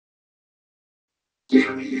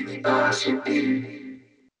Gifu University.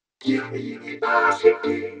 Gifu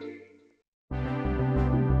University.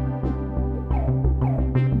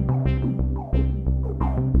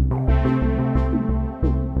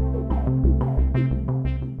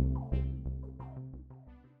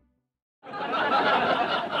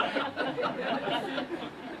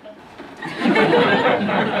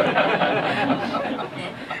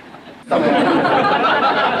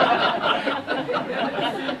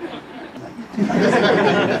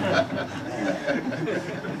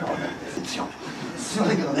 すいま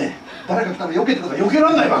せんけどね、誰か来たら避けてください。避けら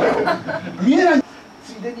れないわけよ。見えない。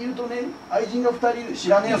ついでに言うとね、愛人が2人いる。知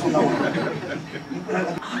らねえよそんなもん。いくら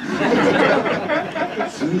か。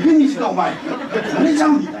すげえ西かお前。やめちゃ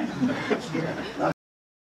うみたいな。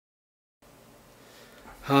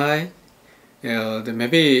Hi,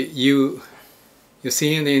 maybe you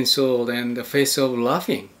seen in Seoul and the face of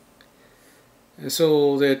laughing.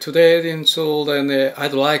 So today in Seoul,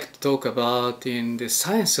 I'd like to talk about in the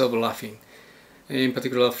science of laughing, in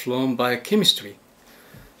particular from biochemistry.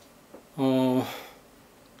 You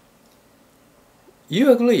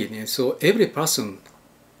agree? So every person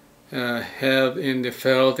have in the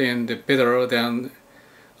felt and better than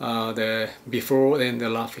the before and the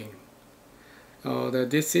laughing.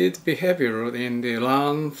 This is behavior and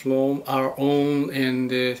learn from our own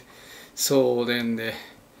and soul and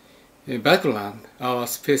background, our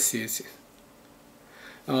species.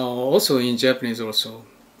 Also in Japanese also.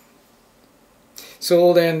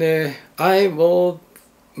 So then I was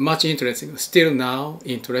much interested, still now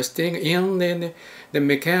interesting in the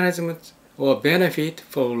mechanism or benefit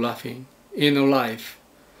for laughing in life.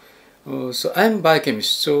 So I'm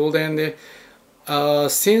biochemist. So then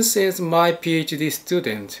since as my PhD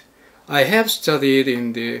student, I have studied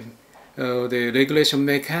in the regulation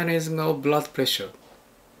mechanism of blood pressure.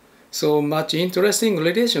 So much interesting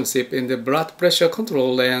relationship in the blood pressure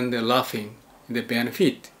control and the laughing, the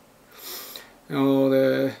benefit.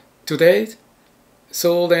 Today,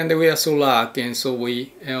 so then we are so lucky, and so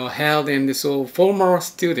we held and so former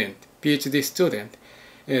student, PhD student,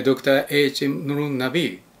 Dr. H.M. Nurun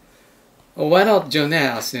Nabi. Why not join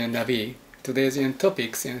us, Nabi? Today's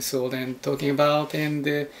topics, and so then talking about and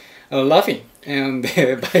laughing and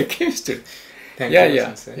biochemistry. Thank you,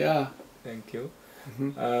 Sensei. Yeah. Thank you.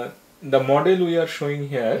 The model we are showing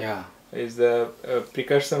here is the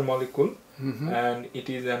precursor molecule, and it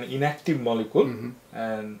is an inactive molecule,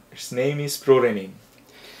 and its name is prorenin.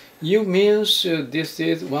 You means this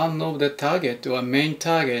is one of the target or main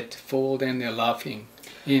target for the laughing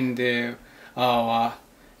in the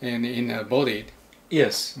in the body.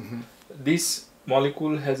 Yes. This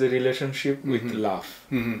molecule has a relationship with laugh.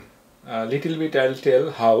 Little bit I'll tell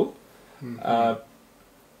how.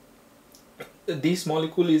 This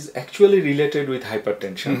molecule is actually related with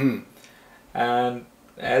hypertension, and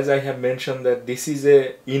as I have mentioned that this is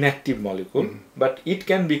a inactive molecule, but it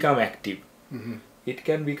can become active. It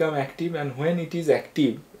can become active, and when it is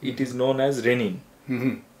active, it is known as renin,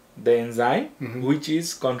 the enzyme which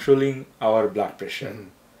is controlling our blood pressure.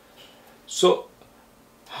 So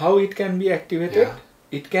how it can be activated?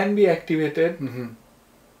 It can be activated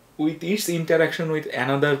with its interaction with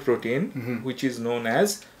another protein, which is known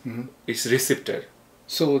as its receptor.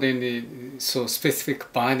 So then so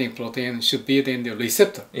specific binding protein should be then the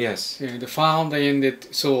receptor. Yes. Found in the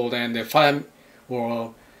so then the 5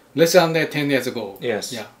 or less than 10 years ago.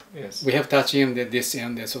 Yes. Yeah. Yes. We have touched in this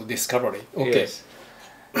and so discovery. Okay. Yes.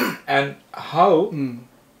 And how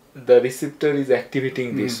the receptor is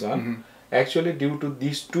activating this one? Actually, due to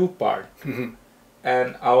these two parts,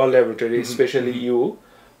 and our laboratory, especially you,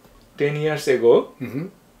 10 years ago,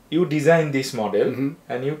 you designed this model,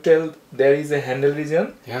 and you tell there is a handle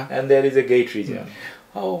region and there is a gate region.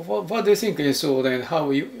 What do you think? So then,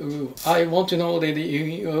 how I want to know that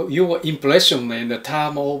your impression in the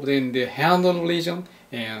term of the handle region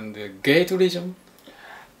and the gate region.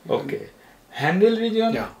 Okay, handle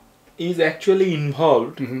region is actually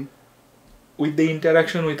involved with the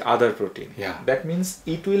interaction with other protein. That means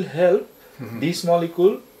it will help this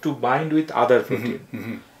molecule to bind with other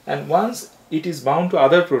protein. And once it is bound to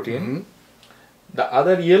other protein, the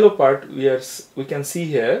other yellow part we can see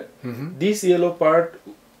here, this yellow part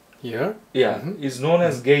is known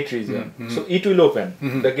as gate region. So it will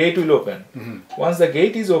open, the gate will open. Once the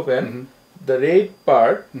gate is open, the red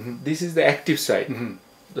part, this is the active site.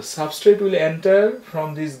 The substrate will enter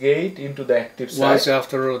from this gate into the active site. Once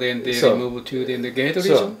after then they remove to the gate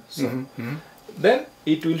region. Then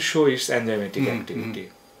it will show its enzymatic activity.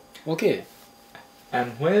 Okay.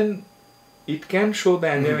 And when it can show the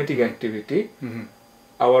enzymatic activity,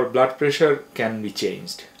 our blood pressure can be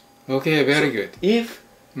changed. Okay, very good. If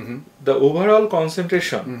the overall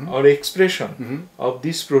concentration or expression of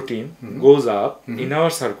this protein goes up in our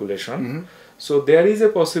circulation. So there is a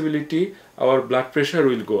possibility our blood pressure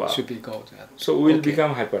will go up. Should be go down. So we will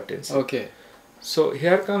become hypertensive. Okay. So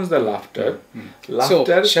here comes the laughter.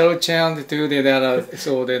 Laughter. So shall we change to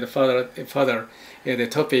the further the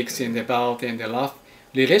topics about the laugh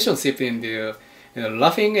relationship in the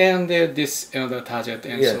laughing and this the target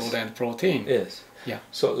and Yes. so and protein. Yes. Yeah.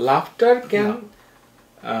 So laughter can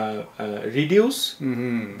reduce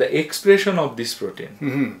the expression of this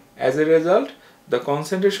protein. As a result, the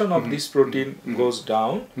concentration of this protein goes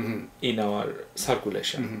down in our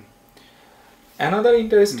circulation. Another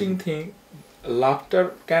interesting thing,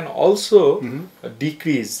 laughter can also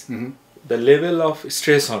decrease the level of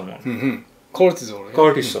stress hormone,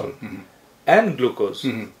 cortisol, and glucose.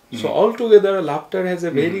 So altogether, laughter has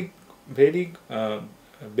a very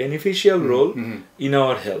beneficial role in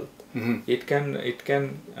our health. It can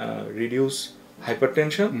reduce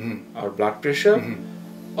hypertension or blood pressure.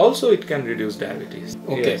 Also, it can reduce diabetes.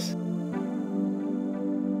 Okay. Yes.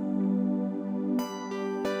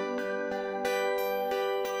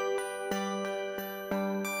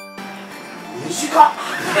短っ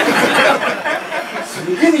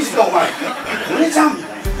すげえ短いお前これじゃんみた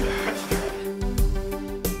いな。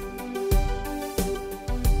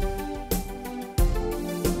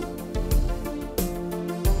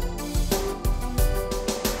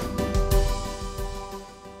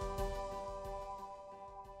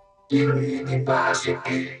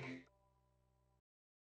University.